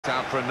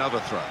Out for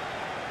another throw.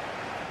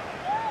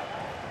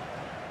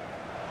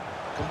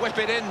 Can whip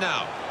it in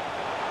now.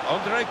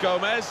 Andre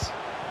Gomez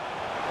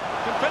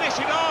can finish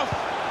it off.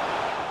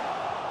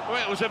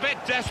 Well, it was a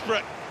bit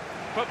desperate,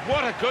 but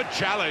what a good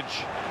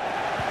challenge.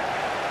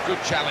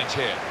 Good challenge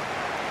here.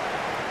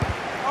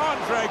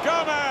 Andre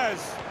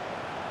Gomez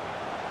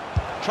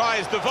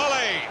tries the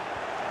volley.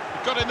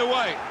 It got in the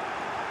way.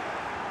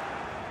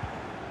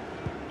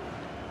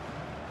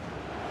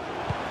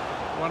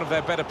 One of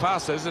their better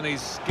passers, and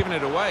he's given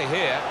it away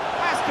here.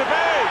 Has to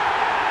be!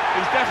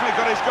 He's definitely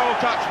got his goal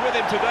touch with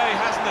him today,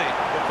 hasn't he?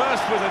 The first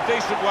was a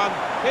decent one.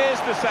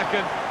 Here's the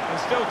second, and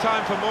still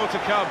time for more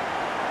to come.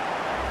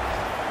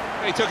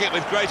 He took it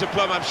with great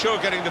aplomb. I'm sure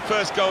getting the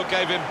first goal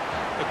gave him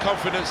the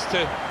confidence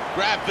to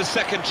grab the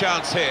second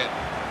chance here.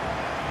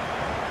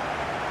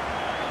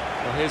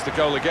 Well, here's the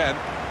goal again.